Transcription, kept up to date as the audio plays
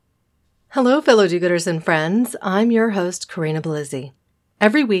Hello, fellow do-gooders and friends. I'm your host, Karina Belizzi.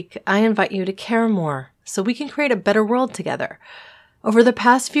 Every week, I invite you to care more so we can create a better world together. Over the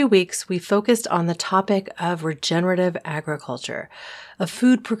past few weeks, we focused on the topic of regenerative agriculture, of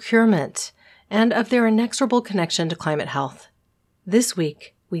food procurement, and of their inexorable connection to climate health. This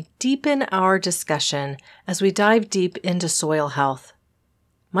week, we deepen our discussion as we dive deep into soil health.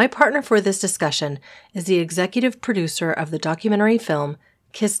 My partner for this discussion is the executive producer of the documentary film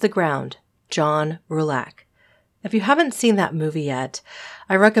Kiss the Ground, John Roulac. If you haven't seen that movie yet,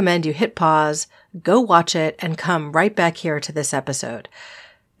 I recommend you hit pause, go watch it, and come right back here to this episode.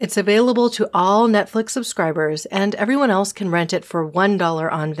 It's available to all Netflix subscribers, and everyone else can rent it for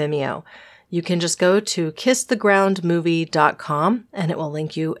 $1 on Vimeo. You can just go to kissthegroundmovie.com, and it will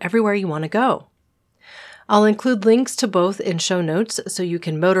link you everywhere you want to go. I'll include links to both in show notes so you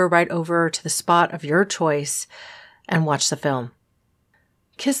can motor right over to the spot of your choice and watch the film.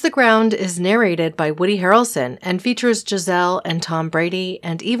 Kiss the Ground is narrated by Woody Harrelson and features Giselle and Tom Brady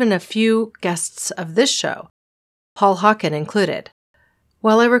and even a few guests of this show, Paul Hawken included.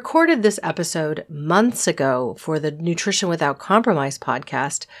 While I recorded this episode months ago for the Nutrition Without Compromise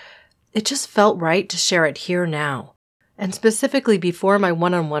podcast, it just felt right to share it here now, and specifically before my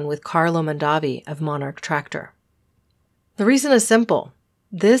one-on-one with Carlo Mondavi of Monarch Tractor. The reason is simple.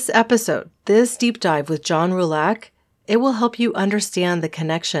 This episode, this deep dive with John Roulac, it will help you understand the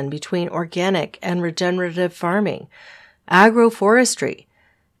connection between organic and regenerative farming, agroforestry,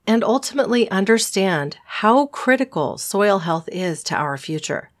 and ultimately understand how critical soil health is to our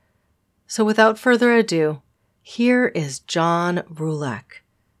future. So without further ado, here is John Roulac,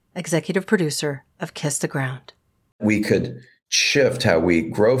 executive producer of Kiss the Ground. We could shift how we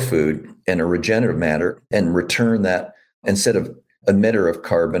grow food in a regenerative manner and return that instead of emitter of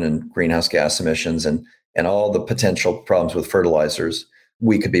carbon and greenhouse gas emissions and all the potential problems with fertilizers,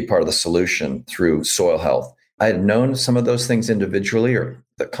 we could be part of the solution through soil health. I had known some of those things individually or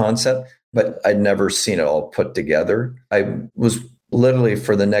the concept, but I'd never seen it all put together. I was literally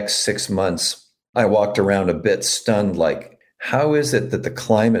for the next 6 months, I walked around a bit stunned, like, how is it that the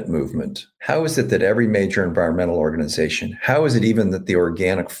climate movement, how is it that every major environmental organization, how is it even that the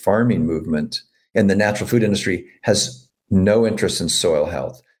organic farming movement and the natural food industry has no interest in soil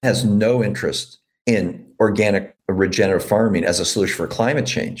health, has no interest in organic regenerative farming as a solution for climate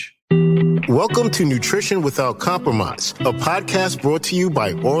change? Welcome to Nutrition Without Compromise, a podcast brought to you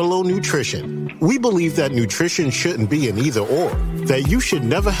by Orlo Nutrition. We believe that nutrition shouldn't be an either or, that you should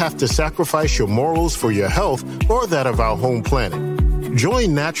never have to sacrifice your morals for your health or that of our home planet.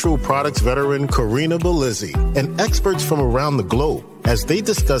 Join natural products veteran Karina Belizzi and experts from around the globe as they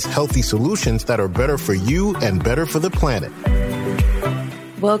discuss healthy solutions that are better for you and better for the planet.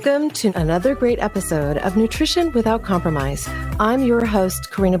 Welcome to another great episode of Nutrition Without Compromise. I'm your host,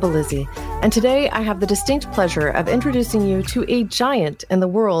 Karina Belizzi, and today I have the distinct pleasure of introducing you to a giant in the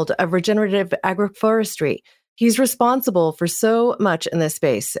world of regenerative agroforestry. He's responsible for so much in this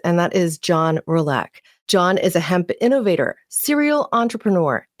space, and that is John Roulac. John is a hemp innovator, serial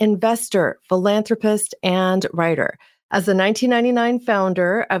entrepreneur, investor, philanthropist, and writer. As the 1999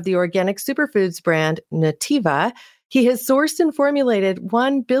 founder of the organic superfoods brand Nativa, he has sourced and formulated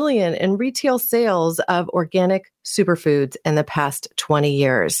 $1 billion in retail sales of organic superfoods in the past 20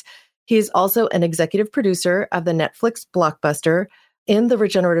 years. He is also an executive producer of the Netflix blockbuster in the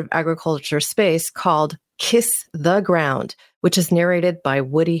regenerative agriculture space called Kiss the Ground, which is narrated by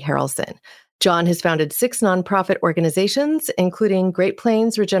Woody Harrelson. John has founded 6 nonprofit organizations, including Great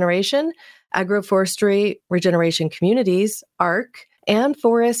Plains Regeneration, Agroforestry Regeneration Communities, ARC, and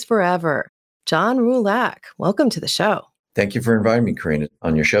Forest Forever. John Roulac, welcome to the show. Thank you for inviting me, Karina,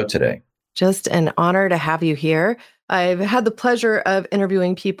 on your show today. Just an honor to have you here. I've had the pleasure of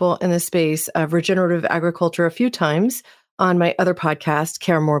interviewing people in the space of regenerative agriculture a few times on my other podcast,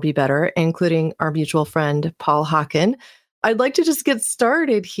 Care More, Be Better, including our mutual friend, Paul Hawken. I'd like to just get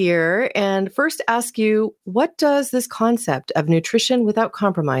started here and first ask you, what does this concept of nutrition without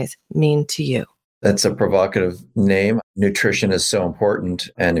compromise mean to you? That's a provocative name. Nutrition is so important.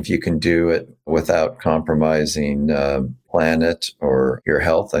 And if you can do it without compromising planet or your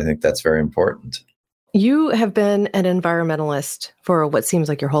health, I think that's very important. You have been an environmentalist for what seems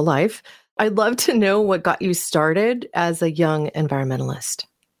like your whole life. I'd love to know what got you started as a young environmentalist.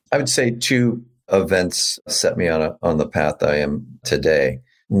 I would say 2 events set me on the path I am today.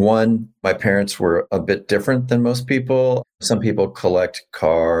 One, my parents were a bit different than most people. Some people collect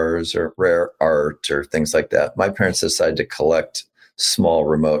cars or rare art or things like that. My parents decided to collect small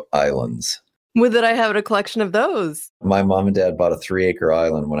remote islands. Would that I have a collection of those? My mom and dad bought a 3-acre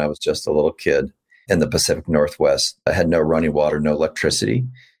island when I was just a little kid in the Pacific Northwest. I had no running water, no electricity.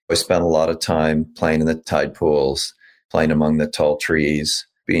 I spent a lot of time playing in the tide pools, playing among the tall trees,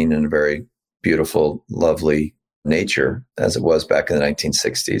 being in a very beautiful, lovely nature as it was back in the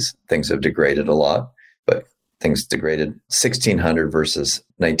 1960s. Things have degraded a lot, but things degraded 1600 versus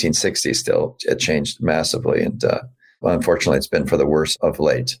 1960 still. It changed massively. And unfortunately, it's been for the worse of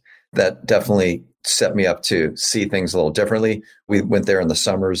late. That definitely set me up to see things a little differently. We went there in the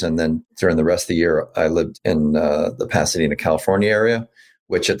summers, and then during the rest of the year, I lived in the Pasadena, California area,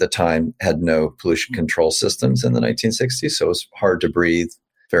 which at the time had no pollution control systems in the 1960s. So it was hard to breathe,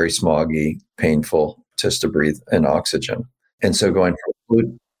 very smoggy, painful just to breathe in oxygen. And so going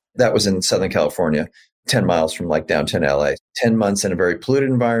from that was in Southern California, 10 miles from like downtown LA, 10 months in a very polluted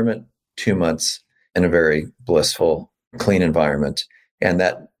environment, 2 months in a very blissful, clean environment. And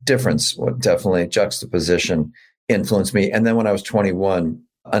that difference, definitely juxtaposition, influenced me. And then when I was 21,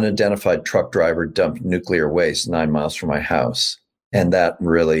 unidentified truck driver dumped nuclear waste 9 miles from my house. And that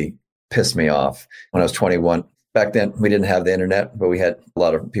really pissed me off. When I was 21, back then we didn't have the internet, but we had a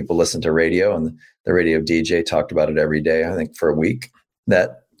lot of people listen to radio, and the radio DJ talked about it every day, I think for a week.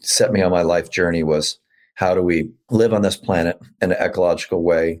 That set me on my life journey was, how do we live on this planet in an ecological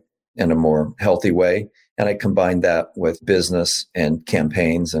way, in a more healthy way? And I combined that with business and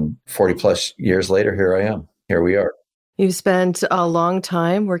campaigns. And 40 plus years later, here I am. Here we are. You've spent a long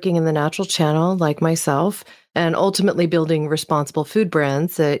time working in the natural channel, like myself, and ultimately building responsible food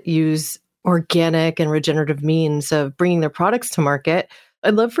brands that use organic and regenerative means of bringing their products to market.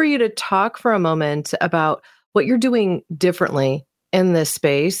 I'd love for you to talk for a moment about what you're doing differently in this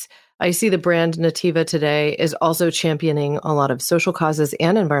space. I see the brand Nativa today is also championing a lot of social causes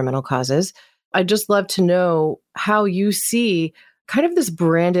and environmental causes. I'd just love to know how you see kind of this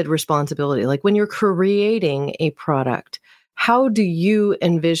branded responsibility. Like when you're creating a product, how do you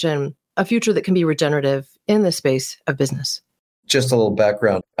envision a future that can be regenerative in the space of business? Just a little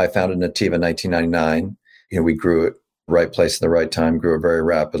background. I founded Nativa in 1999. We grew it right place at the right time, grew it very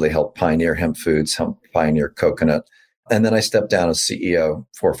rapidly, helped pioneer hemp foods, helped pioneer coconut. And then I stepped down as CEO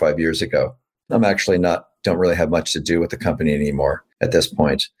 4 or 5 years ago. I'm actually don't really have much to do with the company anymore at this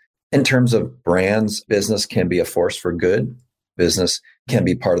point. In terms of brands, business can be a force for good. Business can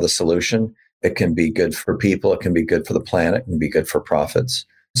be part of the solution. It can be good for people. It can be good for the planet. It can be good for profits.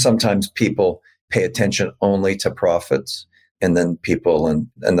 Sometimes people pay attention only to profits, and then people and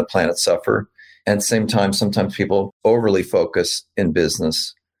the planet suffer. And at the same time, sometimes people overly focus in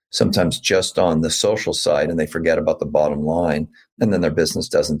business, sometimes just on the social side, and they forget about the bottom line, and then their business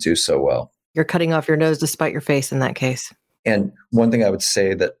doesn't do so well. You're cutting off your nose to spite your face in that case. And one thing I would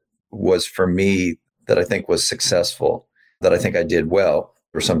say that was for me that I think was successful, that I think I did well,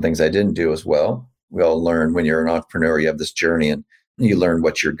 or some things I didn't do as well. We all learn when you're an entrepreneur, you have this journey and you learn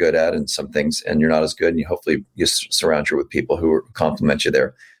what you're good at and some things, and you're not as good. And hopefully you surround you with people who compliment you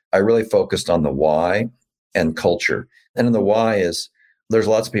there. I really focused on the why and culture. And in the why is there's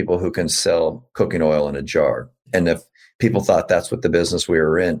lots of people who can sell cooking oil in a jar. And if people thought that's what the business we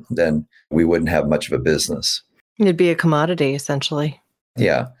were in, then we wouldn't have much of a business. It'd be a commodity, essentially.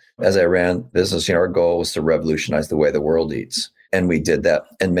 Yeah. As I ran business, our goal was to revolutionize the way the world eats. And we did that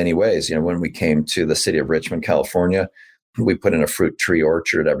in many ways. When we came to the city of Richmond, California, we put in a fruit tree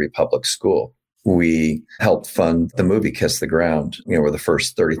orchard at every public school. We helped fund the movie Kiss the Ground. We're the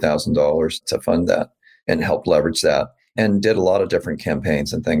first $30,000 to fund that and help leverage that, and did a lot of different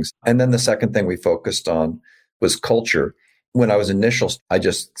campaigns and things. And then the second thing we focused on was culture. When I was initial, I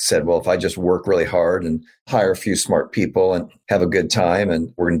just said, well, if I just work really hard and hire a few smart people and have a good time,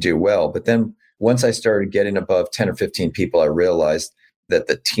 and we're going to do well. But then once I started getting above 10 or 15 people, I realized that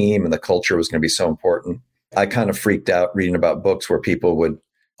the team and the culture was going to be so important. I kind of freaked out reading about books where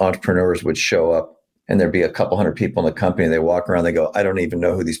entrepreneurs would show up and there'd be a couple hundred people in the company. They walk around, they go, I don't even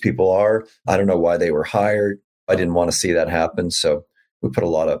know who these people are. I don't know why they were hired. I didn't want to see that happen. So we put a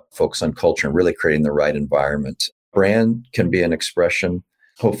lot of focus on culture and really creating the right environment. Brand can be an expression,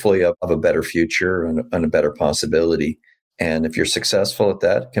 hopefully, of a better future and a better possibility. And if you're successful at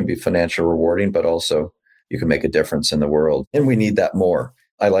that, it can be financially rewarding, but also you can make a difference in the world. And we need that more.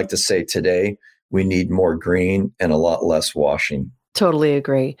 I like to say today, we need more green and a lot less washing. Totally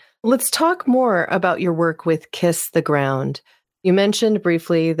agree. Let's talk more about your work with Kiss the Ground. You mentioned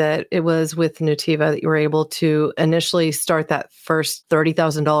briefly that it was with Nativa that you were able to initially start that first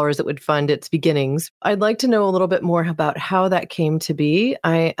 $30,000 that would fund its beginnings. I'd like to know a little bit more about how that came to be.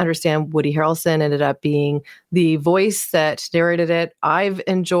 I understand Woody Harrelson ended up being the voice that narrated it. I've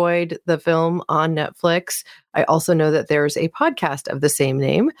enjoyed the film on Netflix. I also know that there's a podcast of the same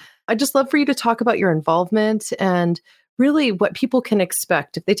name. I'd just love for you to talk about your involvement and really what people can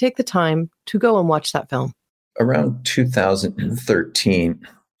expect if they take the time to go and watch that film. Around 2013,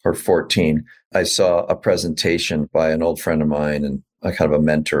 or 14, I saw a presentation by an old friend of mine and a kind of a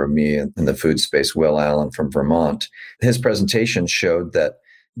mentor of me in the food space, Will Allen from Vermont. His presentation showed that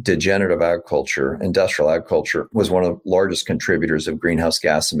degenerative agriculture, industrial agriculture, was one of the largest contributors of greenhouse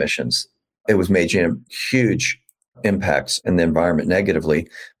gas emissions. It was making huge impacts in the environment negatively,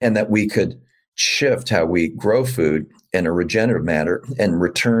 and that we could shift how we grow food in a regenerative manner and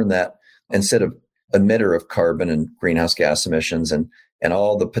return that, instead of emitter of carbon and greenhouse gas emissions and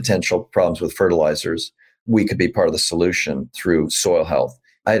all the potential problems with fertilizers, we could be part of the solution through soil health.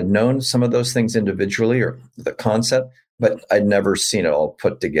 I had known some of those things individually, or the concept, but I'd never seen it all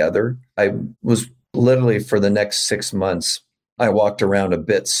put together. I was literally, for the next 6 months, I walked around a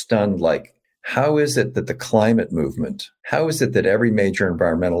bit stunned, like, how is it that the climate movement, how is it that every major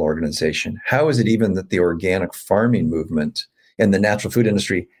environmental organization, how is it even that the organic farming movement and the natural food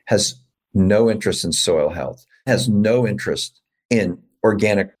industry has no interest in soil health, has no interest in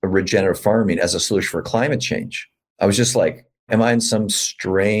organic regenerative farming as a solution for climate change? I was just like, am I in some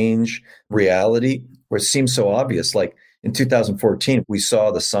strange reality where it seems so obvious? Like in 2014, we saw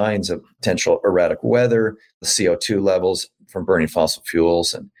the signs of potential erratic weather, the CO2 levels from burning fossil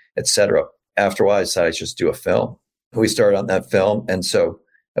fuels, and et cetera. After a while, I decided to just do a film. We started on that film. And so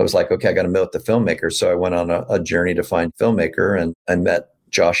I was like, okay, I got to meet with the filmmaker. So I went on a journey to find filmmaker, and I met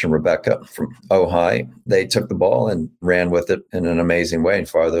Josh and Rebecca from Ojai. They took the ball and ran with it in an amazing way, and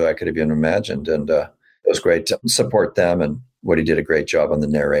farther than I could have even imagined. And it was great to support them. And Woody did a great job on the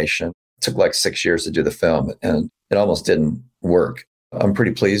narration. It took like 6 years to do the film, and it almost didn't work. I'm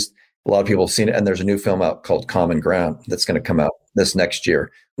pretty pleased. A lot of people have seen it. And there's a new film out called Common Ground that's going to come out this next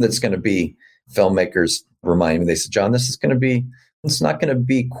year. That's going to be, filmmakers remind me, they said, John, it's not going to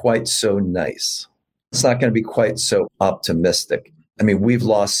be quite so nice. It's not going to be quite so optimistic. I mean, we've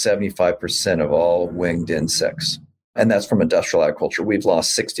lost 75% of all winged insects, and that's from industrial agriculture. We've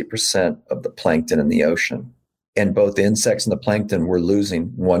lost 60% of the plankton in the ocean, and both the insects and the plankton, we're losing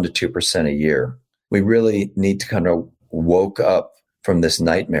 1% to 2% a year. We really need to kind of woke up from this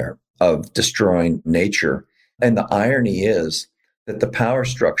nightmare of destroying nature. And the irony is that the power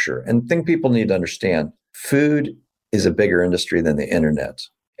structure, and thing people need to understand, food is a bigger industry than the internet.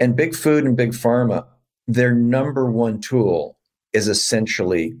 And big food and big pharma, their number one tool is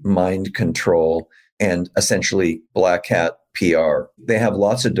essentially mind control and essentially black hat PR. They have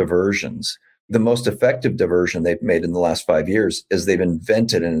lots of diversions. The most effective diversion they've made in the last 5 years is they've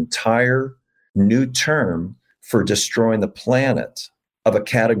invented an entire new term for destroying the planet of a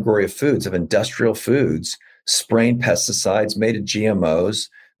category of foods, of industrial foods, spraying pesticides made of GMOs,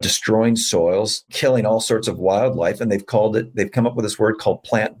 destroying soils, killing all sorts of wildlife. And they've come up with this word called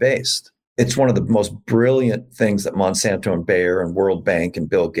plant-based. It's one of the most brilliant things that Monsanto and Bayer and World Bank and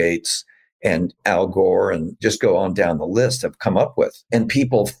Bill Gates and Al Gore and just go on down the list have come up with. And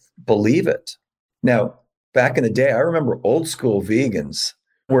people believe it. Now, back in the day, I remember old school vegans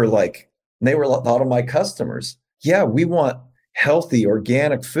were like, they were a lot of my customers. Yeah, we want healthy,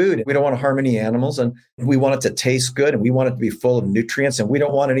 organic food. We don't want to harm any animals, and we want it to taste good, and we want it to be full of nutrients, and we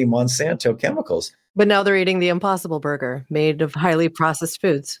don't want any Monsanto chemicals. But now they're eating the Impossible Burger made of highly processed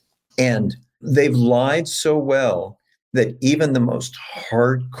foods. And they've lied so well that even the most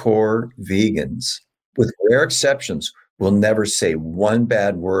hardcore vegans, with rare exceptions, will never say one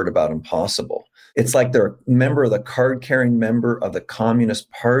bad word about Impossible. It's like they're a member of the card-carrying member of the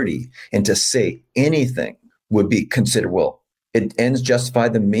Communist Party, and to say anything would be considered, well, it ends justify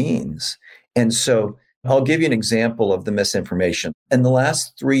the means. And so I'll give you an example of the misinformation. In the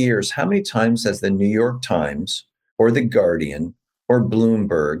last 3 years, how many times has the New York Times or The Guardian or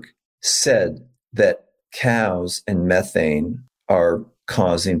Bloomberg said that cows and methane are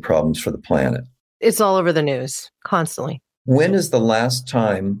causing problems for the planet? It's all over the news constantly. When is the last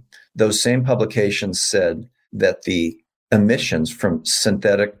time those same publications said that the emissions from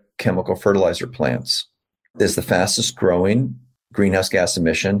synthetic chemical fertilizer plants is the fastest growing greenhouse gas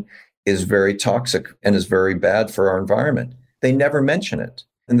emission, is very toxic and is very bad for our environment? They never mention it.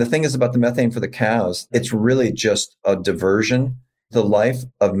 And the thing is about the methane for the cows, it's really just a diversion. The life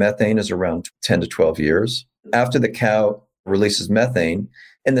of methane is around 10 to 12 years. After the cow releases methane,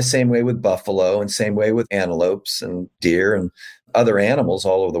 in the same way with buffalo and same way with antelopes and deer and other animals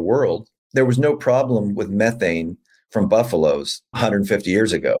all over the world, there was no problem with methane from buffaloes 150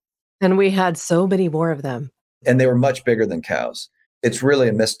 years ago. And we had so many more of them. And they were much bigger than cows. It's really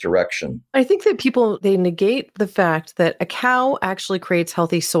a misdirection. I think that people, they negate the fact that a cow actually creates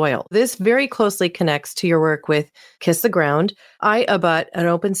healthy soil. This very closely connects to your work with Kiss the Ground. I abut an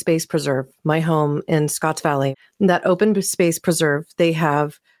open space preserve, my home in Scotts Valley. That open space preserve, they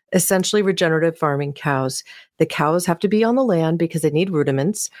have essentially regenerative farming cows. The cows have to be on the land because they need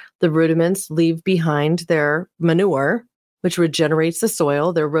rudiments. The rudiments leave behind their manure, which regenerates the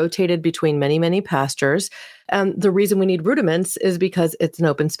soil. They're rotated between many, many pastures. And the reason we need rudiments is because it's an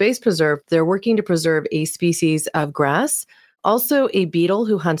open space preserve. They're working to preserve a species of grass, also a beetle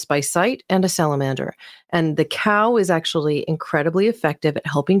who hunts by sight, and a salamander. And the cow is actually incredibly effective at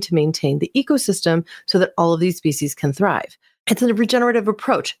helping to maintain the ecosystem so that all of these species can thrive. It's a regenerative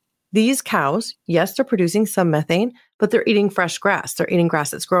approach. These cows, yes, they're producing some methane, but they're eating fresh grass. They're eating grass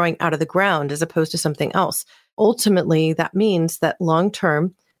that's growing out of the ground as opposed to something else. Ultimately, that means that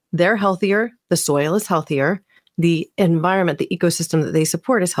long-term, they're healthier, the soil is healthier, the environment, the ecosystem that they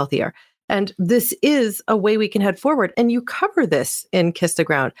support is healthier. And this is a way we can head forward. And you cover this in Kiss the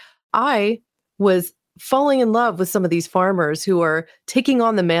Ground. I was falling in love with some of these farmers who are taking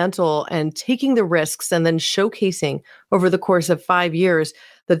on the mantle and taking the risks and then showcasing over the course of 5 years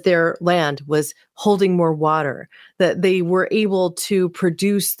that their land was holding more water, that they were able to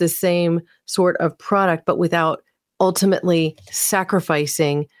produce the same sort of product, but without ultimately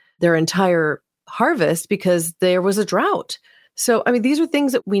sacrificing their entire harvest because there was a drought. So, I mean, these are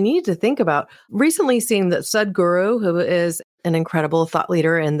things that we need to think about. Recently seeing that Sadhguru, who is an incredible thought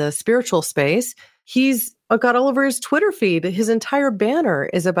leader in the spiritual space, he's got all over his Twitter feed. His entire banner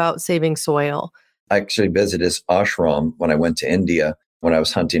is about saving soil. I actually visited his ashram when I went to India when I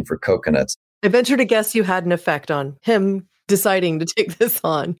was hunting for coconuts. I venture to guess you had an effect on him deciding to take this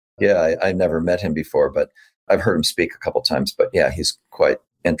on. Yeah, I never met him before, but I've heard him speak a couple times. But yeah, he's quite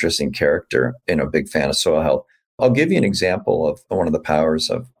interesting character, big fan of soil health. I'll give you an example of one of the powers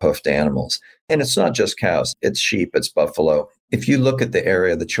of hoofed animals. And it's not just cows, it's sheep, it's buffalo. If you look at the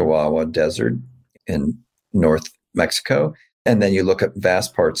area of the Chihuahua Desert in North Mexico, and then you look at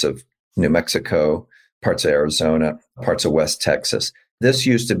vast parts of New Mexico, parts of Arizona, parts of West Texas, this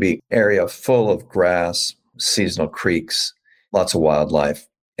used to be area full of grass, seasonal creeks, lots of wildlife.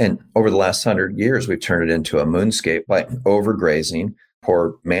 And over the last 100 years, we've turned it into a moonscape by overgrazing,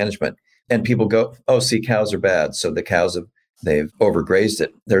 poor management. And people go, oh, see, cows are bad. So the cows they've overgrazed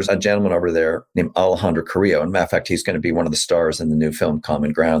it. There's a gentleman over there named Alejandro Carrillo. And matter of fact, he's going to be one of the stars in the new film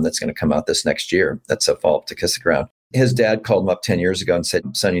Common Ground that's going to come out this next year. That's a follow-up to Kiss the Ground. His dad called him up 10 years ago and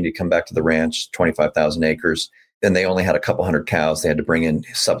said, son, you need to come back to the ranch, 25,000 acres. And they only had a couple hundred cows. They had to bring in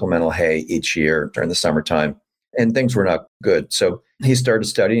supplemental hay each year during the summertime. And things were not good. So he started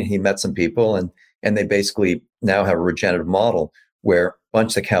studying. He met some people, and they basically now have a regenerative model where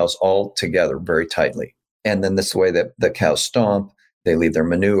bunch the cows all together very tightly. And then this is the way that the cows stomp, they leave their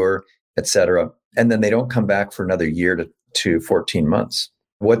manure, etc. And then they don't come back for another year to 14 months.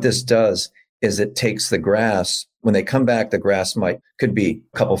 What this does is it takes the grass. When they come back, the grass could be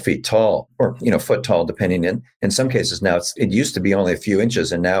a couple feet tall or, foot tall, depending in some cases now it used to be only a few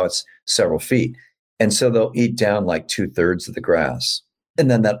inches and now it's several feet. And so they'll eat down like 2/3 of the grass. And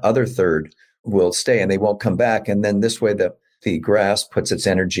then that other third will stay and they won't come back. And then this way the grass puts its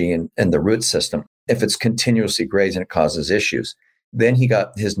energy in the root system. If it's continuously grazing, it causes issues. Then he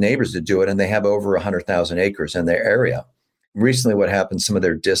got his neighbors to do it, and they have over 100,000 acres in their area. Recently, what happened, some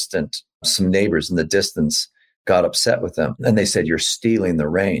neighbors in the distance got upset with them, and they said, you're stealing the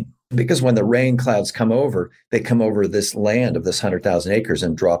rain. Because when the rain clouds come over, they come over this land of this 100,000 acres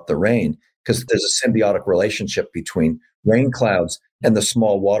and drop the rain, because there's a symbiotic relationship between rain clouds and the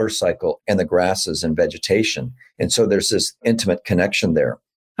small water cycle and the grasses and vegetation. And so there's this intimate connection there.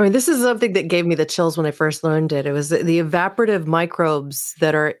 I mean, this is something that gave me the chills when I first learned it. It was the evaporative microbes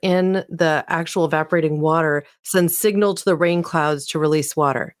that are in the actual evaporating water send signal to the rain clouds to release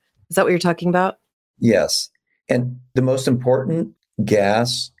water. Is that what you're talking about? Yes. And the most important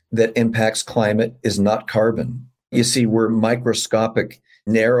gas that impacts climate is not carbon. You see, we're microscopic,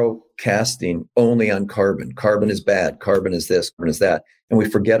 narrow casting only on carbon. Carbon is bad. Carbon is this, carbon is that. And we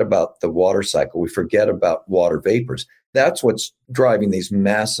forget about the water cycle. We forget about water vapors. That's what's driving these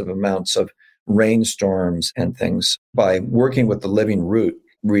massive amounts of rainstorms and things. By working with the living root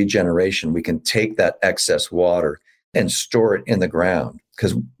regeneration, we can take that excess water and store it in the ground,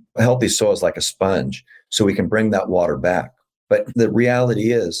 because a healthy soil is like a sponge. So we can bring that water back. But the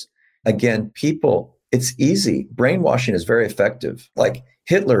reality is, again, people, it's easy. Brainwashing is very effective. Like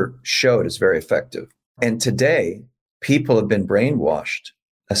Hitler showed it's very effective. And today, people have been brainwashed,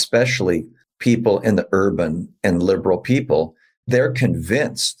 especially people in the urban and liberal people. They're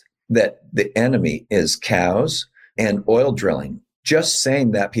convinced that the enemy is cows and oil drilling. Just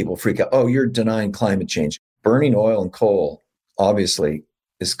saying that, people freak out. Oh, you're denying climate change. Burning oil and coal, obviously,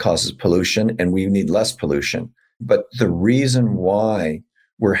 causes pollution, and we need less pollution. But the reason why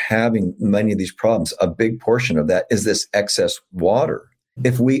we're having many of these problems, a big portion of that is this excess water.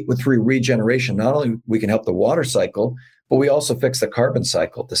 If through regeneration, not only we can help the water cycle, but we also fix the carbon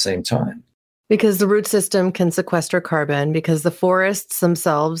cycle at the same time. Because the root system can sequester carbon, because the forests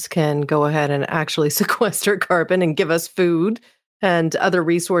themselves can go ahead and actually sequester carbon and give us food and other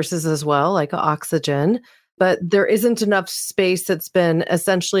resources as well, like oxygen. But there isn't enough space that's been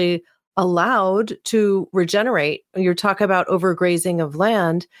essentially allowed to regenerate. You talk about overgrazing of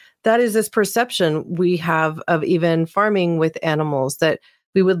land. That is this perception we have of even farming with animals, that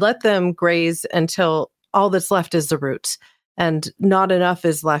we would let them graze until all that's left is the roots. And not enough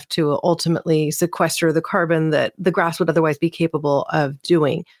is left to ultimately sequester the carbon that the grass would otherwise be capable of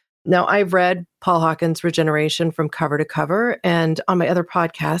doing. Now, I've read Paul Hawken's Regeneration from cover to cover. And on my other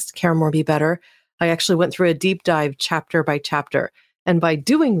podcast, Care More Be Better, I actually went through a deep dive chapter by chapter. And by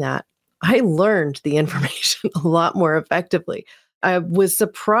doing that, I learned the information a lot more effectively. I was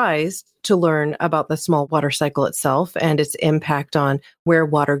surprised to learn about the small water cycle itself and its impact on where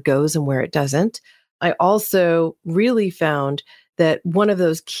water goes and where it doesn't. I also really found that one of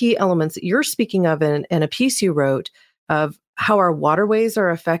those key elements that you're speaking of in a piece you wrote of how our waterways are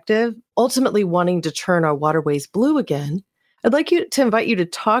effective, ultimately wanting to turn our waterways blue again. I'd like to invite you to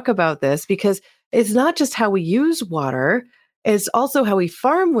talk about this, because it's not just how we use water, it's also how we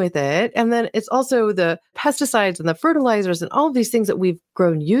farm with it. And then it's also the pesticides and the fertilizers and all of these things that we've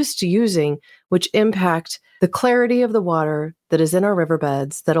grown used to using, which impact the clarity of the water that is in our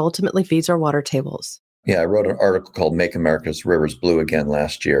riverbeds that ultimately feeds our water tables. Yeah, I wrote an article called Make America's Rivers Blue Again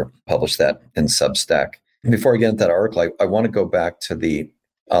last year, published that in Substack. And before I get into that article, I want to go back to the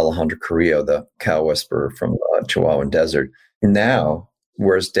Alejandro Carrillo, the cow whisperer from Chihuahuan Desert. Now,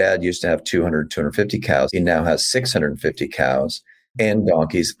 whereas Dad used to have 200, 250 cows, he now has 650 cows and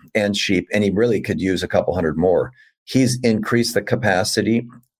donkeys and sheep, and he really could use a couple hundred more. He's increased the capacity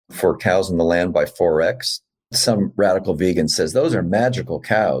for cows in the land by 4x. Some radical vegan says those are magical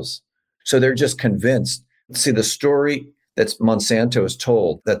cows. So they're just convinced. See, the story that Monsanto has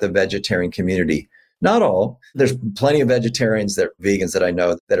told, that the vegetarian community, not all, there's plenty of vegetarians, vegans that I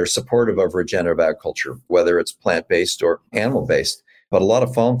know that are supportive of regenerative agriculture, whether it's plant-based or animal-based. But a lot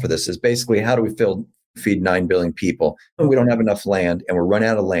of falling for this is basically, how do we feed 9 billion people? And we don't have enough land, and we're running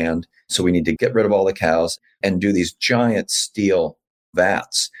out of land. So we need to get rid of all the cows and do these giant steel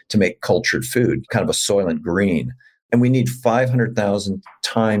vats to make cultured food, kind of a Soylent Green. And we need 500,000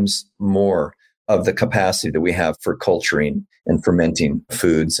 times more of the capacity that we have for culturing and fermenting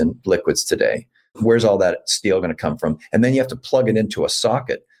foods and liquids today. Where's all that steel going to come from? And then you have to plug it into a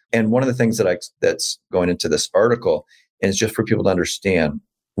socket. And one of the things that's going into this article is just for people to understand,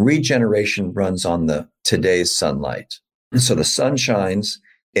 regeneration runs on today's sunlight. So the sun shines,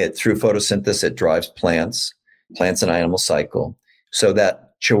 through photosynthesis, it drives plants and animal cycle. So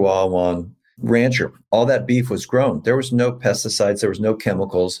that Chihuahuan rancher, all that beef was grown. There was no pesticides, there was no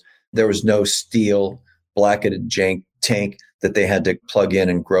chemicals, there was no steel blackened tank that they had to plug in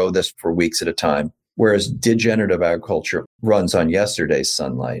and grow this for weeks at a time. Whereas degenerative agriculture runs on yesterday's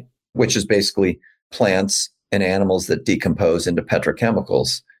sunlight, which is basically plants and animals that decompose into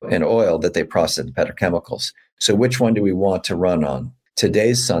petrochemicals and oil that they process into petrochemicals. So which one do we want to run on?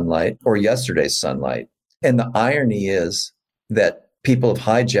 Today's sunlight or yesterday's sunlight? And the irony is that people have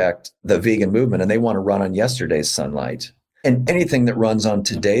hijacked the vegan movement and they want to run on yesterday's sunlight. And anything that runs on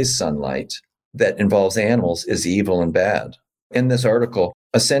today's sunlight that involves animals is evil and bad. In this article,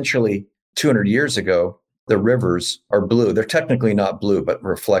 essentially 200 years ago, the rivers are blue. They're technically not blue, but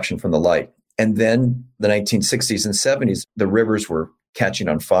reflection from the light. And then the 1960s and 70s, the rivers were catching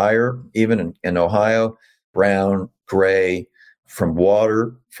on fire, even in Ohio, brown, gray, from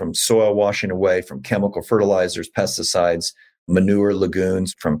water, from soil washing away, from chemical fertilizers, pesticides, manure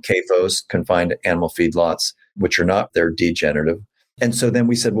lagoons, from CAFOs, confined animal feedlots, which are not, they're degenerative. And so then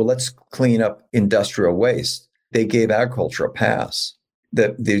we said, well, let's clean up industrial waste. They gave agriculture a pass.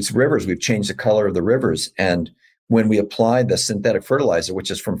 These rivers, we've changed the color of the rivers. And when we applied the synthetic fertilizer,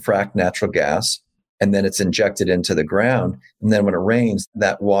 which is from fracked natural gas, and then it's injected into the ground, and then when it rains,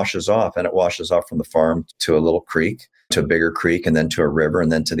 that washes off, and it washes off from the farm to a little creek, to a bigger creek, and then to a river,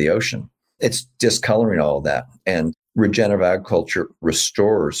 and then to the ocean. It's discoloring all of that. And regenerative agriculture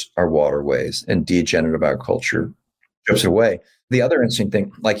restores our waterways, and degenerative agriculture strips it away. The other interesting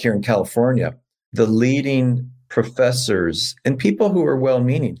thing, like here in California, the leading professors and people who are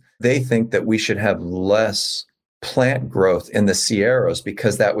well-meaning, they think that we should have less plant growth in the Sierras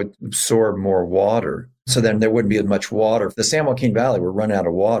because that would absorb more water. So then there wouldn't be as much water. The San Joaquin Valley, we're running out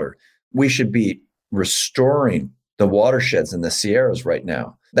of water. We should be restoring the watersheds in the Sierras right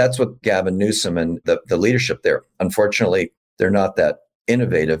now. That's what Gavin Newsom and the leadership there. Unfortunately, they're not that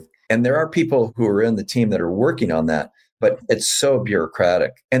innovative. And there are people who are in the team that are working on that, but it's so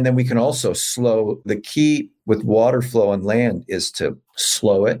bureaucratic. And then we can also slow. The key with water flow on land is to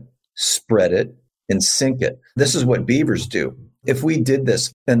slow it, spread it, and sink it. This is what beavers do. If we did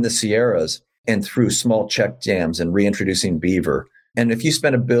this in the Sierras and through small check dams and reintroducing beaver, and if you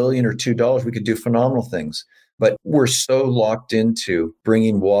spend $1 billion or $2 billion, we could do phenomenal things. But we're so locked into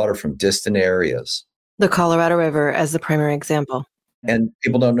bringing water from distant areas. The Colorado River as the primary example. And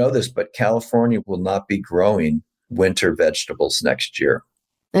people don't know this, but California will not be growing winter vegetables next year.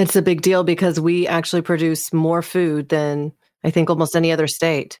 It's a big deal because we actually produce more food than I think almost any other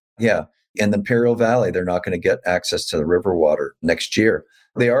state. Yeah. In the Imperial Valley, they're not going to get access to the river water next year.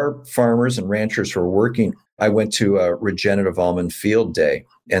 They are farmers and ranchers who are working. I went to a regenerative almond field day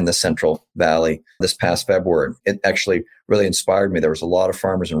in the Central Valley this past February. It actually really inspired me. There was a lot of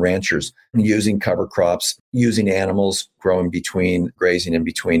farmers and ranchers using cover crops, using animals grazing in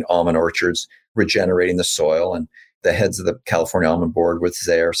between almond orchards, regenerating the soil. And the heads of the California Almond Board was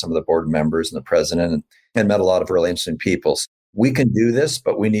there, some of the board members and the president, and met a lot of really interesting people. We can do this,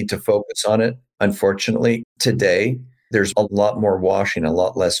 but we need to focus on it. Unfortunately, today, there's a lot more washing, a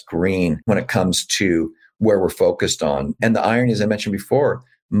lot less green when it comes to where we're focused on. And the irony, as I mentioned before,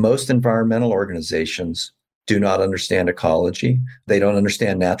 most environmental organizations do not understand ecology. They don't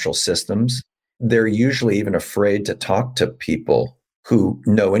understand natural systems. They're usually even afraid to talk to people who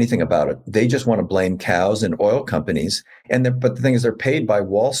know anything about it. They just want to blame cows and oil companies. But the thing is, they're paid by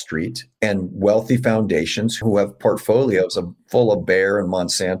Wall Street and wealthy foundations who have portfolios full of Bayer and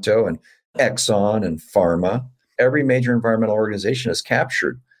Monsanto and Exxon and Pharma. Every major environmental organization is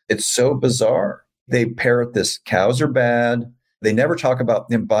captured. It's so bizarre. They parrot this, cows are bad. They never talk about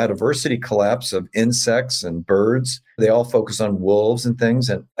the biodiversity collapse of insects and birds. They all focus on wolves and things.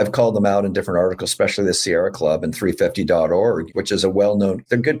 And I've called them out in different articles, especially the Sierra Club and 350.org, which is a well-known,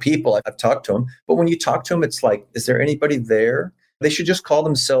 they're good people. I've talked to them. But when you talk to them, it's like, is there anybody there? They should just call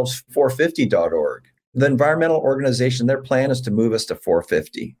themselves 450.org. The environmental organization, their plan is to move us to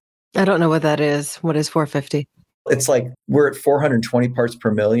 450. I don't know what that is. What is 450? It's like we're at 420 parts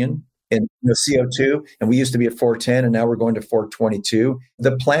per million in CO2, and we used to be at 410, and now we're going to 422.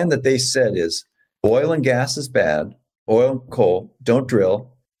 The plan that they said is oil and gas is bad, oil and coal, don't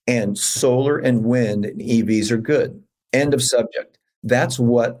drill, and solar and wind and EVs are good. End of subject. That's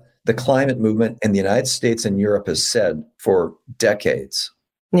what the climate movement in the United States and Europe has said for decades.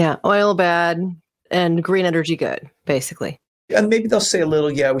 Yeah, oil bad and green energy good, basically. And maybe they'll say a little,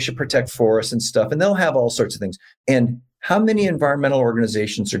 yeah, we should protect forests and stuff. And they'll have all sorts of things. And how many environmental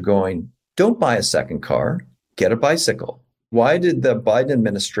organizations are going, don't buy a second car, get a bicycle? Why did the Biden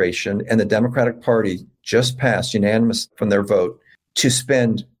administration and the Democratic Party just pass unanimous from their vote to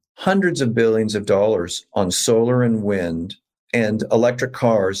spend hundreds of billions of dollars on solar and wind and electric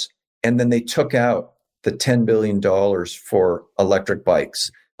cars? And then they took out the $10 billion for electric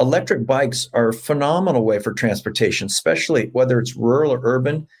bikes. Electric bikes are a phenomenal way for transportation, especially whether it's rural or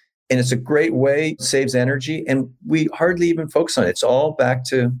urban. And it's a great way, saves energy. And we hardly even focus on it. It's all back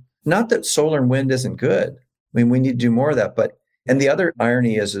to, not that solar and wind isn't good. I mean, we need to do more of that. And the other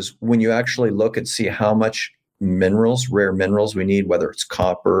irony is when you actually look and see how much minerals, rare minerals we need, whether it's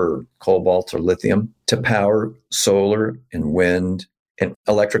copper or cobalt or lithium, to power solar and wind and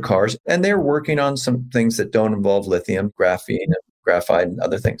electric cars. And they're working on some things that don't involve lithium, graphene, and graphite and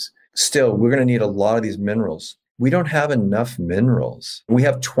other things. Still, we're going to need a lot of these minerals. We don't have enough minerals. We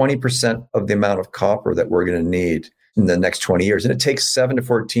have 20% of the amount of copper that we're going to need in the next 20 years. And it takes 7 to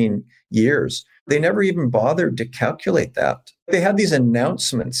 14 years. They never even bothered to calculate that. They had these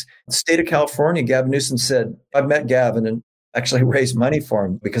announcements. The state of California, Gavin Newsom said, I've met Gavin and actually raised money for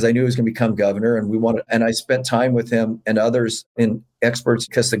him because I knew he was going to become governor. And I spent time with him and others in experts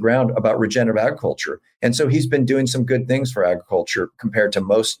kiss the ground about regenerative agriculture. And so he's been doing some good things for agriculture compared to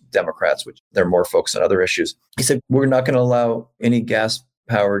most Democrats, which they're more focused on other issues. He said, we're not going to allow any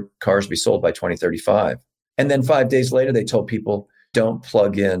gas-powered cars to be sold by 2035. And then 5 days later, they told people, don't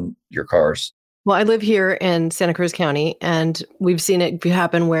plug in your cars. Well, I live here in Santa Cruz County, and we've seen it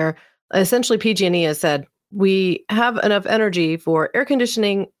happen where essentially PG&E has said, we have enough energy for air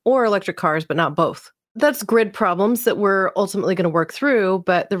conditioning or electric cars, but not both. That's grid problems that we're ultimately going to work through.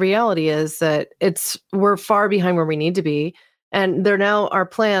 But the reality is that we're far behind where we need to be. And there now are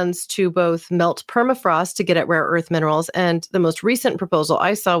plans to both melt permafrost to get at rare earth minerals. And the most recent proposal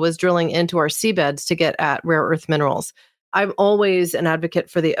I saw was drilling into our seabeds to get at rare earth minerals. I'm always an advocate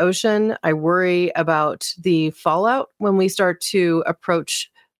for the ocean. I worry about the fallout when we start to approach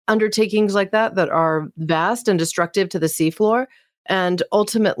undertakings like that are vast and destructive to the seafloor, and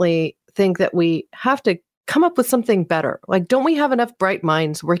ultimately think that we have to come up with something better. Like, don't we have enough bright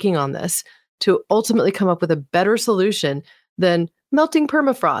minds working on this to ultimately come up with a better solution than melting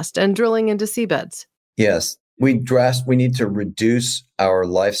permafrost and drilling into seabeds? Yes, we need to reduce our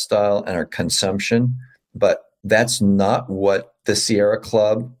lifestyle and our consumption, but that's not what the Sierra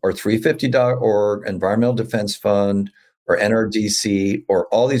Club or 350.org, Environmental Defense Fund, or NRDC, or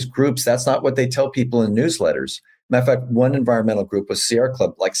all these groups, that's not what they tell people in newsletters. Matter of fact, one environmental group was Sierra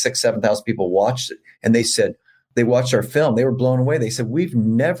Club, like 7,000 people watched it. And they said, they watched our film. They were blown away. They said, we've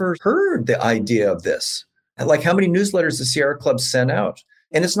never heard the idea of this. And like, how many newsletters the Sierra Club sent out?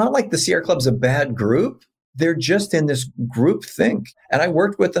 And it's not like the Sierra Club's a bad group. They're just in this group think. And I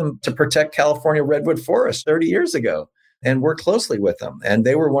worked with them to protect California redwood forests 30 years ago and worked closely with them. And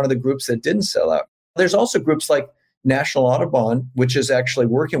they were one of the groups that didn't sell out. There's also groups like National Audubon, which is actually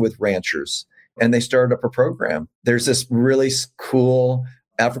working with ranchers. And they started up a program. There's this really cool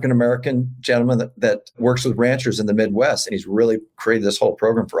African-American gentleman that works with ranchers in the Midwest. And he's really created this whole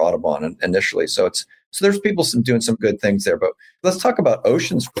program for Audubon initially. So there's people doing some good things there. But let's talk about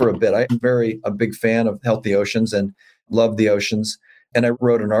oceans for a bit. I'm a big fan of healthy oceans and love the oceans. And I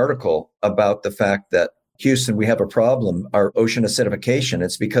wrote an article about the fact that Houston, we have a problem, our ocean acidification.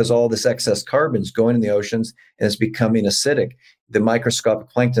 It's because all this excess carbon is going in the oceans and it's becoming acidic. The microscopic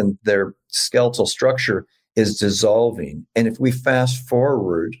plankton, their skeletal structure is dissolving. And if we fast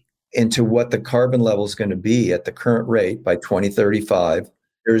forward into what the carbon level is going to be at the current rate by 2035,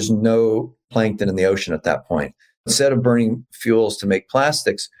 there's no plankton in the ocean at that point. Instead of burning fuels to make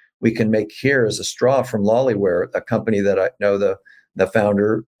plastics, we can make here as a straw from Lollyware, a company that I know the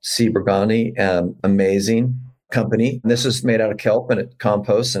founder, C. Bergani, amazing company. And this is made out of kelp and it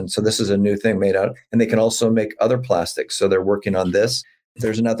composts. And so this is a new thing made out. And they can also make other plastics. So they're working on this.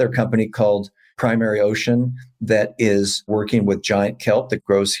 There's another company called Primary Ocean that is working with giant kelp that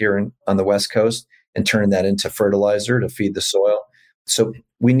grows here on the West Coast and turning that into fertilizer to feed the soil. So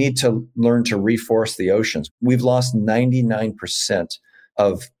we need to learn to reforest the oceans. We've lost 99%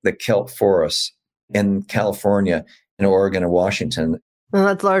 of the kelp forests in California, in Oregon and Washington. Well,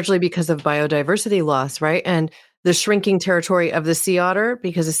 that's largely because of biodiversity loss, right? And the shrinking territory of the sea otter,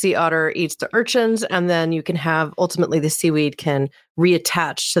 because the sea otter eats the urchins, and then you can have, ultimately, the seaweed can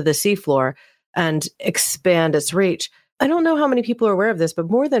reattach to the seafloor and expand its reach. I don't know how many people are aware of this,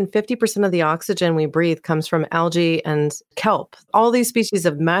 but more than 50% of the oxygen we breathe comes from algae and kelp. All these species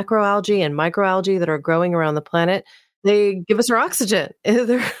of macroalgae and microalgae that are growing around the planet, they give us our oxygen.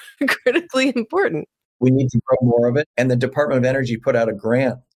 They're critically important. We need to grow more of it. And the Department of Energy put out a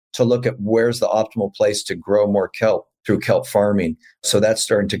grant to look at where's the optimal place to grow more kelp through kelp farming. So that's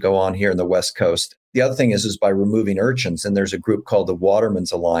starting to go on here in the West Coast. The other thing is by removing urchins. And there's a group called the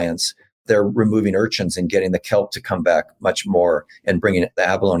Watermen's Alliance. They're removing urchins and getting the kelp to come back much more and bringing the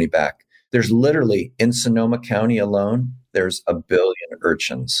abalone back. There's literally, in Sonoma County alone, there's 1 billion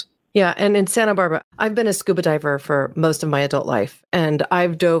urchins. Yeah. And in Santa Barbara, I've been a scuba diver for most of my adult life. And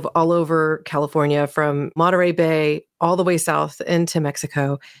I've dove all over California from Monterey Bay all the way south into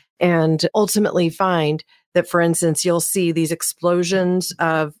Mexico, and ultimately find that, for instance, you'll see these explosions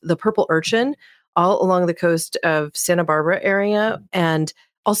of the purple urchin all along the coast of Santa Barbara area, and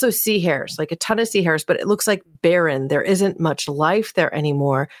also sea hares, like a ton of sea hares, but it looks like barren. There isn't much life there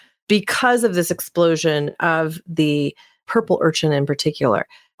anymore because of this explosion of the purple urchin in particular.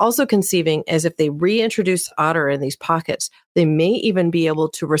 Also conceiving as if they reintroduce otter in these pockets, they may even be able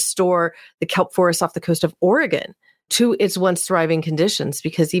to restore the kelp forest off the coast of Oregon to its once thriving conditions,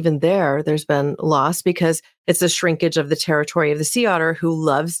 because even there's been loss because it's a shrinkage of the territory of the sea otter, who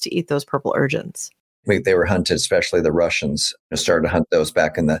loves to eat those purple urchins. They were hunted, especially the Russians started to hunt those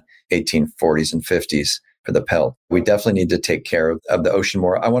back in the 1840s and 50s for the pelt. We definitely need to take care of the ocean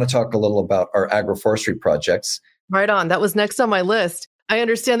more. I want to talk a little about our agroforestry projects. Right on. That was next on my list. I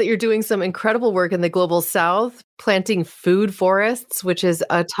understand that you're doing some incredible work in the Global South, planting food forests, which is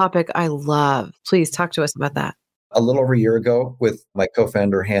a topic I love. Please talk to us about that. A little over a year ago, with my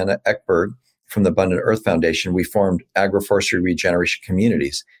co-founder, Hannah Eckberg from the Abundant Earth Foundation, we formed agroforestry regeneration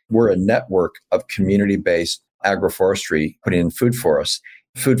communities. We're a network of community-based agroforestry putting in food forests.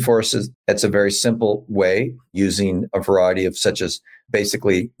 Food forests, it's a very simple way, using a variety of, such as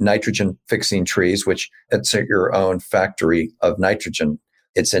basically nitrogen fixing trees, which it's your own factory of nitrogen.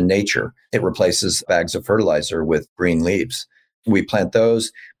 It's in nature. It replaces bags of fertilizer with green leaves. We plant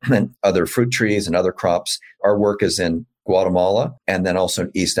those and other fruit trees and other crops. Our work is in Guatemala and then also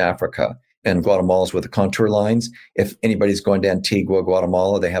in East Africa. And Guatemala is with the contour lines. If anybody's going to Antigua,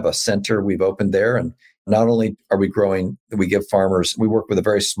 Guatemala, they have a center we've opened there. And not only are we growing, we give farmers, we work with the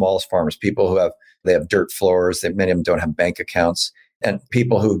very smallest farmers, people who have dirt floors, many of them don't have bank accounts, and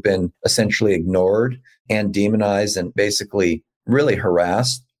people who've been essentially ignored and demonized and basically really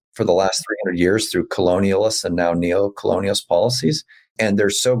harassed for the last 300 years through colonialist and now neo-colonialist policies. And they're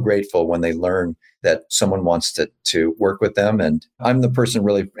so grateful when they learn that someone wants to work with them. And I'm the person who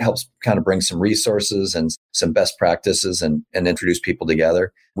really helps kind of bring some resources and some best practices and introduce people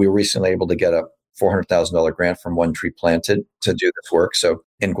together. We were recently able to get a $400,000 grant from One Tree Planted to do this work. So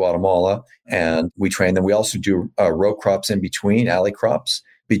in Guatemala, and we train them. We also do row crops in between, alley crops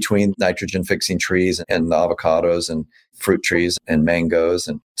between nitrogen fixing trees and the avocados and fruit trees and mangoes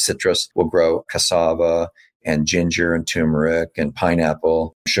and citrus. We'll grow cassava and ginger and turmeric and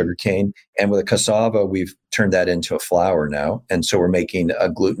pineapple, sugarcane. And with the cassava, we've turned that into a flour now. And so we're making a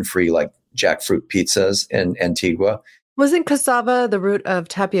gluten-free like jackfruit pizzas in Antigua. Wasn't cassava the root of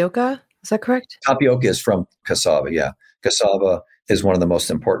tapioca? Is that correct? Tapioca is from cassava, yeah. Cassava is one of the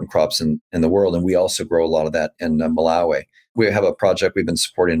most important crops in the world. And we also grow a lot of that in Malawi. We have a project we've been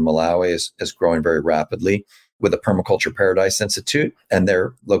supporting in Malawi is growing very rapidly with the Permaculture Paradise Institute. And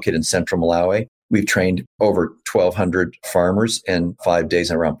they're located in central Malawi. We've trained over 1,200 farmers in 5 days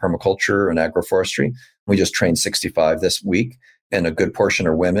around permaculture and agroforestry. We just trained 65 this week, and a good portion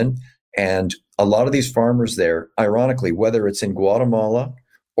are women. And a lot of these farmers there, ironically, whether it's in Guatemala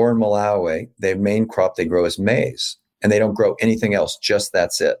or in Malawi, their main crop they grow is maize, and they don't grow anything else, just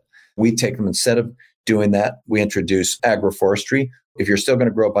that's it. We take them, instead of doing that, we introduce agroforestry. If you're still going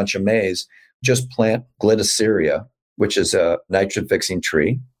to grow a bunch of maize, just plant Glitteria, which is a nitrogen-fixing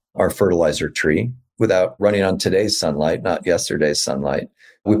tree, our fertilizer tree, without running on today's sunlight, not yesterday's sunlight.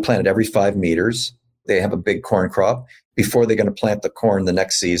 We plant it every 5 meters. They have a big corn crop. Before they're going to plant the corn the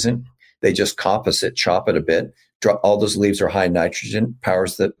next season, they just coppice it, chop it a bit. All those leaves are high nitrogen,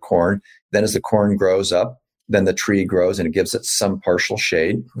 powers the corn. Then as the corn grows up, then the tree grows and it gives it some partial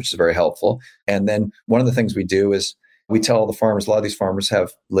shade, which is very helpful. And then one of the things we do is we tell the farmers, a lot of these farmers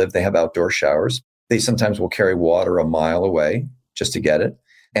they have outdoor showers. They sometimes will carry water a mile away just to get it.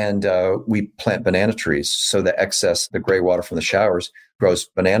 And we plant banana trees. So the gray water from the showers grows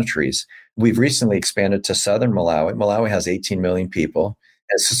banana trees. We've recently expanded to southern Malawi. Malawi has 18 million people.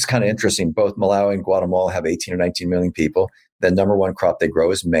 It's just kind of interesting. Both Malawi and Guatemala have 18 or 19 million people. The number one crop they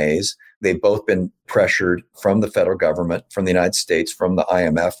grow is maize. They've both been pressured from the federal government, from the United States, from the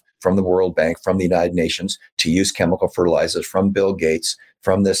IMF, from the World Bank, from the United Nations to use chemical fertilizers, from Bill Gates,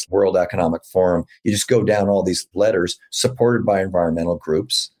 from this World Economic Forum. You just go down all these letters supported by environmental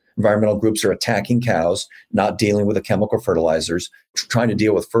groups. Environmental groups are attacking cows, not dealing with the chemical fertilizers, trying to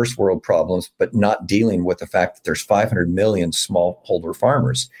deal with first world problems, but not dealing with the fact that there's 500 million smallholder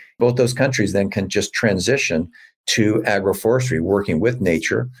farmers. Both those countries then can just transition to agroforestry, working with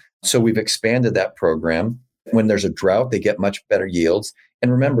nature. So we've expanded that program. When there's a drought, they get much better yields.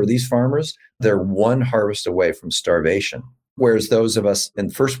 And remember, these farmers, they're one harvest away from starvation. Whereas those of us in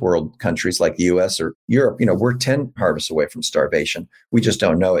first world countries like the US or Europe, we're 10 harvests away from starvation. We just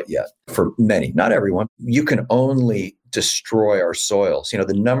don't know it yet. For many, not everyone. You can only destroy our soils.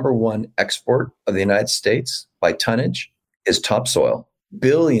 The number one export of the United States by tonnage is topsoil,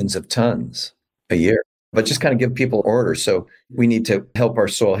 billions of tons a year. But just kind of give people orders. So we need to help our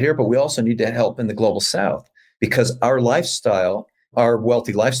soil here, but we also need to help in the global south, because our lifestyle, our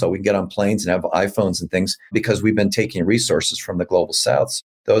wealthy lifestyle, we can get on planes and have iPhones and things because we've been taking resources from the global south.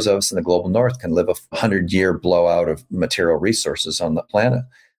 Those of us in the global north can live a 100-year blowout of material resources on the planet.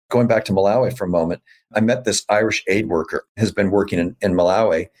 Going back to Malawi for a moment, I met this Irish aid worker, has been working in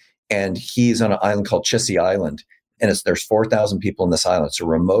Malawi, and he's on an island called Chissy Island. And there's 4,000 people in this island. It's a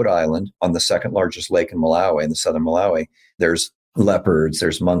remote island on the second largest lake in Malawi, in the southern Malawi. There's leopards,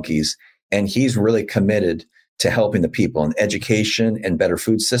 there's monkeys, and he's really committed to helping the people in education and better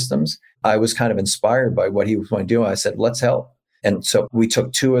food systems. I was kind of inspired by what he was going to do. I said, let's help. And so we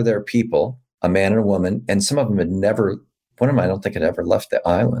took 2 of their people, a man and a woman, and some of them had never, one of them I don't think had ever left the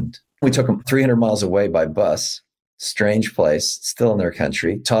island. We took them 300 miles away by bus, strange place, still in their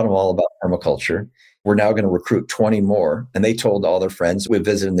country, taught them all about permaculture. We're now going to recruit 20 more. And they told all their friends. We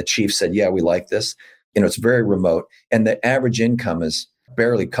visited and the chief said, yeah, we like this. It's very remote. And the average income is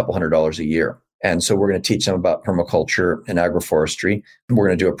barely a couple $100 a year. And so we're going to teach them about permaculture and agroforestry. We're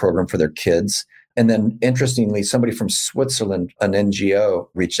going to do a program for their kids. And then interestingly, somebody from Switzerland, an NGO,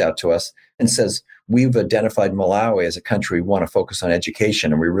 reached out to us and says, we've identified Malawi as a country we want to focus on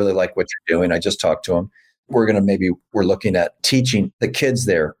education. And we really like what you're doing. I just talked to them. We're looking at teaching the kids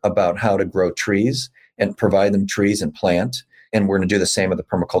there about how to grow trees and provide them trees and plant. And we're going to do the same at the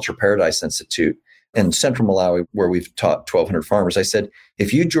Permaculture Paradise Institute in central Malawi, where we've taught 1,200 farmers. I said,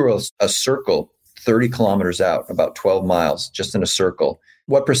 if you drew a circle 30 kilometers out, about 12 miles, just in a circle,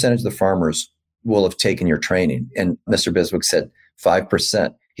 what percentage of the farmers will have taken your training? And Mr. Biswick said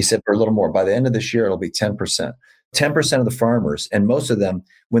 5%. He said, for a little more. By the end of this year, it'll be 10%. 10% of the farmers, and most of them,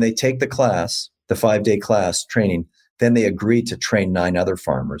 when they take the class, the 5-day class training, then they agree to train 9 other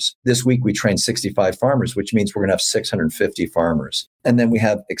farmers. This week, we trained 65 farmers, which means we're going to have 650 farmers. And then we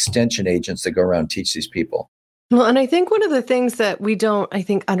have extension agents that go around and teach these people. Well, and I think one of the things that we don't,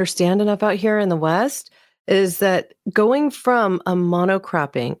 understand enough out here in the West is that going from a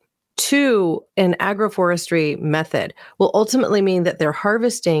monocropping to an agroforestry method will ultimately mean that they're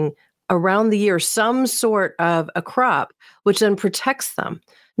harvesting around the year some sort of a crop, which then protects them.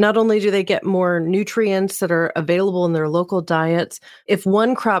 Not only do they get more nutrients that are available in their local diets, if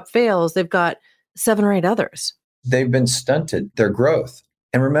one crop fails, they've got 7 or 8 others. They've been stunted, their growth.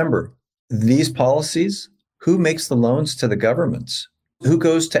 And remember, these policies, who makes the loans to the governments? Who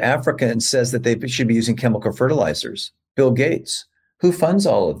goes to Africa and says that they should be using chemical fertilizers? Bill Gates. Who funds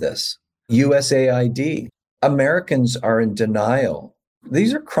all of this? USAID. Americans are in denial.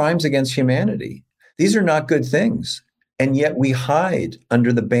 These are crimes against humanity. These are not good things. And yet we hide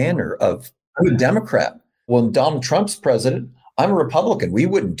under the banner of, I'm a Democrat. Well, Donald Trump's president, I'm a Republican. We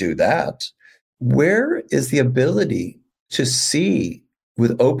wouldn't do that. Where is the ability to see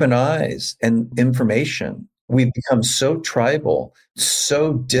with open eyes and information? We've become so tribal,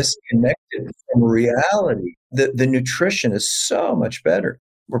 so disconnected from reality. The nutrition is so much better.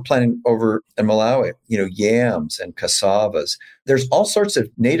 We're planting over in Malawi, yams and cassavas. There's all sorts of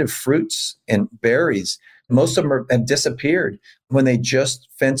native fruits and berries. Most of them have disappeared. When they just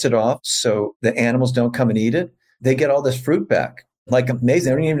fence it off so the animals don't come and eat it, they get all this fruit back. Like amazing.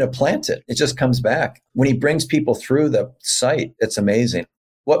 They don't even have to plant it. It just comes back. When he brings people through the site, it's amazing.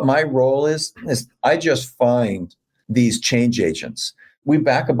 What my role is I just find these change agents. We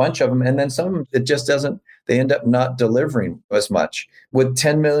back a bunch of them, and then some of them, it just doesn't, they end up not delivering as much. With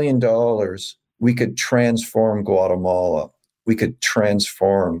 $10 million, we could transform Guatemala. We could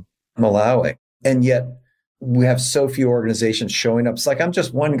transform Malawi. And yet we have so few organizations showing up. It's like, I'm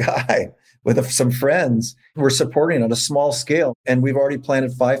just one guy with some friends. We're supporting on a small scale. And we've already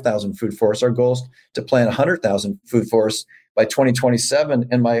planted 5,000 food forests. Our goal is to plant 100,000 food forests by 2027.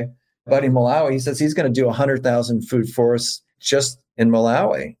 And my buddy Malawi, he says he's going to do 100,000 food forests just in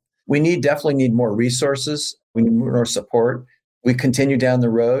Malawi. We definitely need more resources. We need more support. We continue down the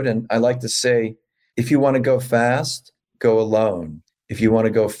road. And I like to say, if you want to go fast, go alone. If you want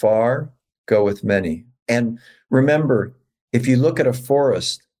to go far, go with many. And remember, if you look at a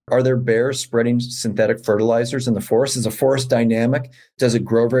forest, are there bears spreading synthetic fertilizers in the forest? Is a forest dynamic? Does it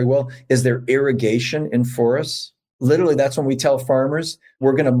grow very well? Is there irrigation in forests? Literally, that's when we tell farmers,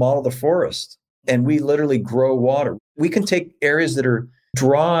 we're going to model the forest. And we literally grow water. We can take areas that are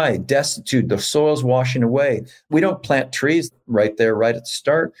dry, destitute, the soil's washing away. We don't plant trees right there, right at the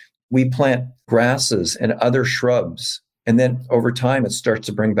start. We plant grasses and other shrubs. And then over time, it starts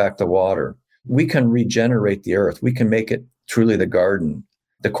to bring back the water. We can regenerate the earth. We can make it truly the garden.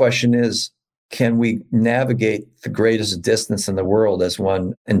 The question is, can we navigate the greatest distance in the world? As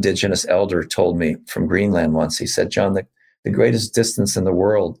one indigenous elder told me from Greenland once, he said, John, the greatest distance in the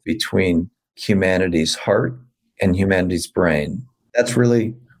world between humanity's heart and humanity's brain. That's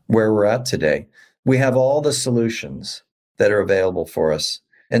really where we're at today. We have all the solutions that are available for us,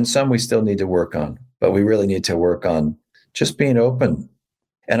 and some we still need to work on, but we really need to work on just being open.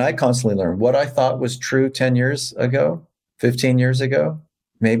 And I constantly learn what I thought was true 10 years ago, 15 years ago,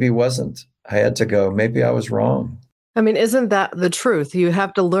 maybe wasn't. I had to go, maybe I was wrong. Isn't that the truth? You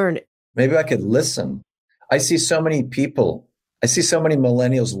have to learn. Maybe I could listen. I see so many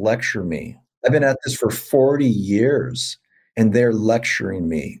millennials lecture me. I've been at this for 40 years and they're lecturing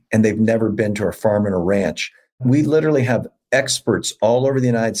me, and they've never been to a farm and a ranch. We literally have experts all over the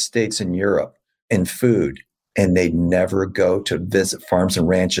United States and Europe in food, and they never go to visit farms and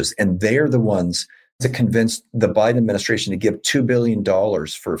ranches. And they're the ones to convince the Biden administration to give $2 billion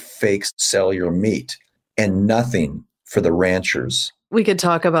for fake cellular meat and nothing for the ranchers. We could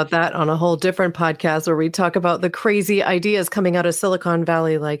talk about that on a whole different podcast where we talk about the crazy ideas coming out of Silicon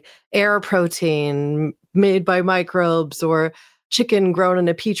Valley, like air protein made by microbes or chicken grown in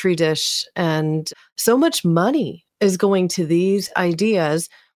a petri dish. And so much money is going to these ideas,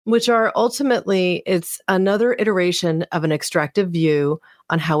 which are ultimately, it's another iteration of an extractive view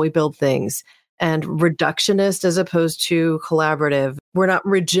on how we build things, and reductionist as opposed to collaborative. We're not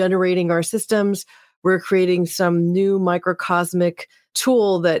regenerating our systems. We're creating some new microcosmic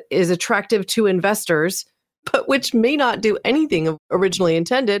tool that is attractive to investors, but which may not do anything originally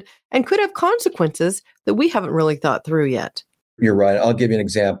intended and could have consequences that we haven't really thought through yet. You're right. I'll give you an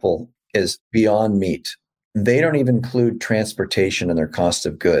example is Beyond Meat. They don't even include transportation in their cost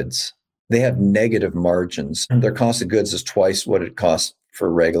of goods. They have negative margins. Their cost of goods is twice what it costs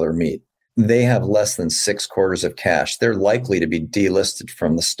for regular meat. they have less than 6/4 of cash. They're likely to be delisted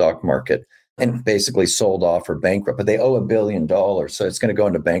from the stock market and basically sold off or bankrupt, but they owe $1 billion. So it's going to go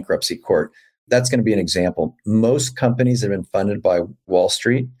into bankruptcy court. That's going to be an example. Most companies that have been funded by Wall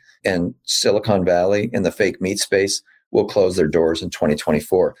Street and Silicon Valley in the fake meat space will close their doors in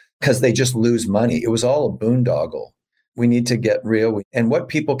 2024 because they just lose money. It was all a boondoggle. We need to get real. And what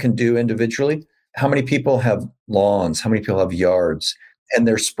people can do individually, how many people have lawns? How many people have yards? And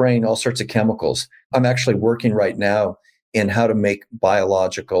they're spraying all sorts of chemicals. I'm actually working right now in how to make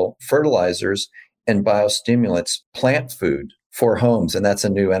biological fertilizers and biostimulants plant food for homes. And that's a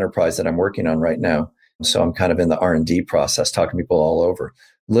new enterprise that I'm working on right now. So I'm kind of in the R&D process, talking to people all over.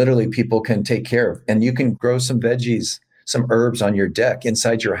 Literally, people can take care of, and you can grow some veggies, some herbs on your deck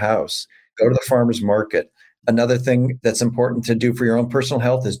inside your house. Go to the farmer's market. Another thing that's important to do for your own personal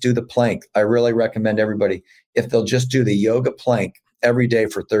health is do the plank. I really recommend everybody, if they'll just do the yoga plank every day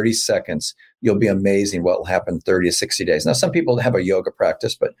for 30 seconds, you'll be amazing what will happen 30 to 60 days. Now, some people have a yoga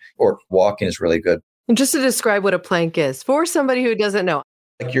practice, or walking is really good. And just to describe what a plank is for somebody who doesn't know.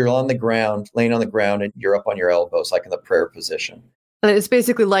 Like you're on the ground, laying on the ground, and you're up on your elbows, like in the prayer position. And it's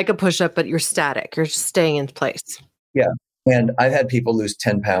basically like a push-up, but you're static. You're just staying in place. Yeah. And I've had people lose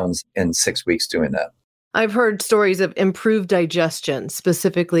 10 pounds in 6 weeks doing that. I've heard stories of improved digestion,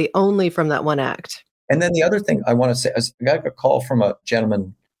 specifically only from that one act. And then the other thing I want to say is I got a call from a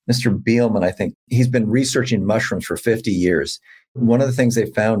gentleman, Mr. Bielman, I think. He's been researching mushrooms for 50 years. One of the things they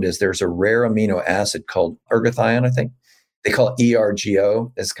found is there's a rare amino acid called ergothione, I think. They call it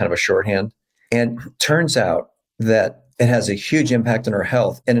ERGO as kind of a shorthand. And turns out that it has a huge impact on our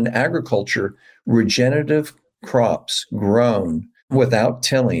health. And in agriculture, regenerative crops grown without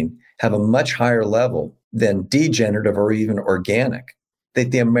tilling have a much higher level than degenerative or even organic.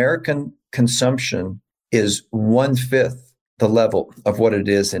 That the American consumption is 1/5 the level of what it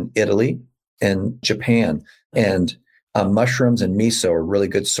is in Italy and Japan. And mushrooms and miso are really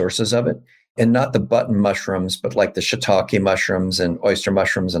good sources of it. And not the button mushrooms, but like the shiitake mushrooms and oyster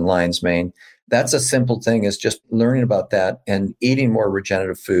mushrooms and lion's mane. That's a simple thing, is just learning about that and eating more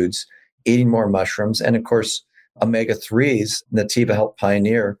regenerative foods, eating more mushrooms. And of course, omega-3s, Nativa Health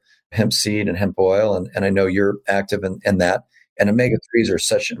Pioneer, hemp seed and hemp oil. And I know you're active in that. And omega-3s are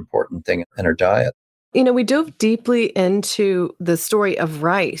such an important thing in our diet. You know, we dove deeply into the story of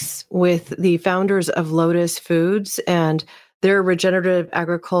rice with the founders of Lotus Foods and their regenerative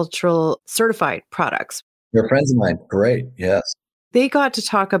agricultural certified products. They're friends of mine. Great. Yes. They got to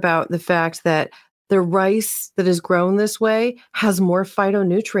talk about the fact that the rice that is grown this way has more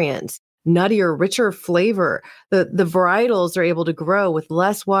phytonutrients, nuttier, richer flavor. The varietals are able to grow with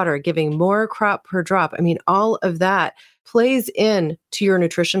less water, giving more crop per drop. I mean, all of that plays in to your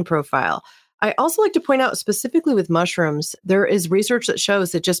nutrition profile. I also like to point out, specifically with mushrooms, there is research that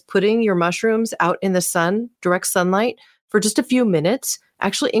shows that just putting your mushrooms out in the sun, direct sunlight, for just a few minutes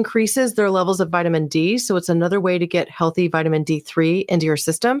actually increases their levels of vitamin D. So it's another way to get healthy vitamin D3 into your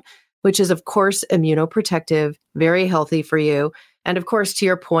system, which is, of course, immunoprotective, very healthy for you. And of course, to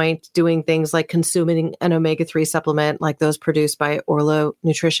your point, doing things like consuming an omega-3 supplement like those produced by Orlo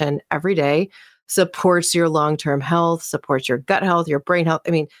Nutrition every day supports your long-term health, supports your gut health, your brain health.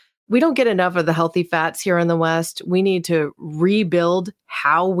 I mean, we don't get enough of the healthy fats here in the West. We need to rebuild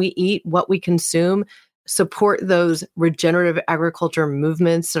how we eat, what we consume, support those regenerative agriculture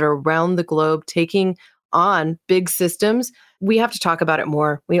movements that are around the globe taking on big systems. We have to talk about it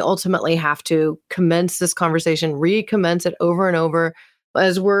more. We ultimately have to commence this conversation, recommence it over and over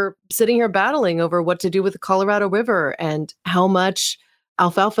as we're sitting here battling over what to do with the Colorado River and how much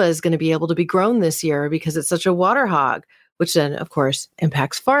alfalfa is going to be able to be grown this year because it's such a water hog, which then, of course,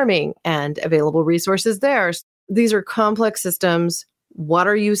 impacts farming and available resources there. These are complex systems.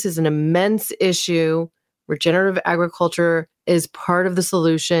 Water use is an immense issue. Regenerative agriculture is part of the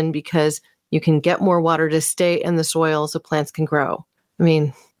solution because you can get more water to stay in the soil so plants can grow. I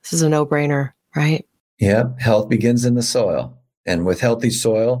mean, this is a no-brainer, right? Yeah, health begins in the soil. And with healthy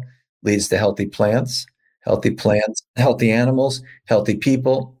soil leads to healthy plants, healthy animals, healthy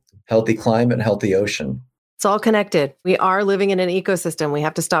people, healthy climate, healthy ocean. It's all connected. We are living in an ecosystem. We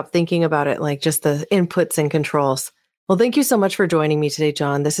have to stop thinking about it like just the inputs and controls. Well, thank you so much for joining me today,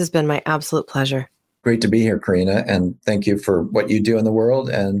 John. This has been my absolute pleasure. Great to be here, Karina. And thank you for what you do in the world.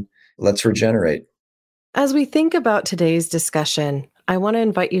 And let's regenerate. As we think about today's discussion, I want to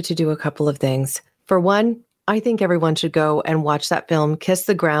invite you to do a couple of things. For one, I think everyone should go and watch that film, Kiss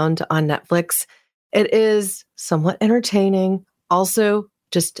the Ground, on Netflix. It is somewhat entertaining, also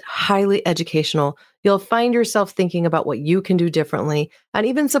just highly educational. You'll find yourself thinking about what you can do differently and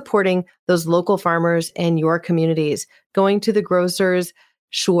even supporting those local farmers in your communities. Going to the grocers,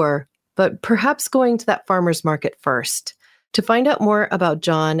 sure, but perhaps going to that farmer's market first. To find out more about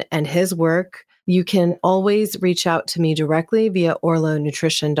John and his work, you can always reach out to me directly via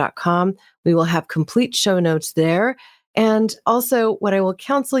orlonutrition.com. We will have complete show notes there. And also, what I will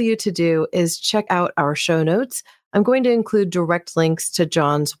counsel you to do is check out our show notes. I'm going to include direct links to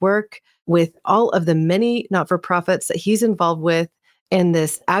John's work with all of the many not-for-profits that he's involved with in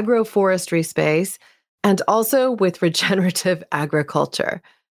this agroforestry space, and also with regenerative agriculture.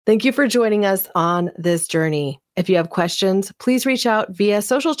 Thank you for joining us on this journey. If you have questions, please reach out via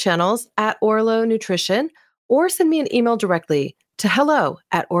social channels at Orlo Nutrition or send me an email directly to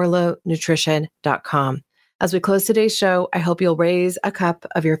hello@orlonutrition.com. As we close today's show, I hope you'll raise a cup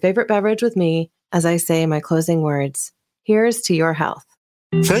of your favorite beverage with me as I say my closing words. Here's to your health.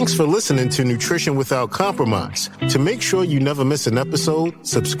 Thanks for listening to Nutrition Without Compromise. To make sure you never miss an episode,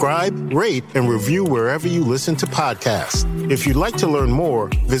 subscribe, rate, and review wherever you listen to podcasts. If you'd like to learn more,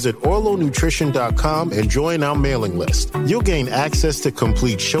 visit orlonutrition.com and join our mailing list. You'll gain access to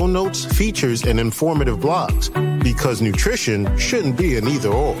complete show notes, features, and informative blogs, because nutrition shouldn't be an either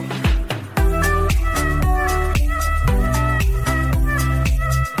or.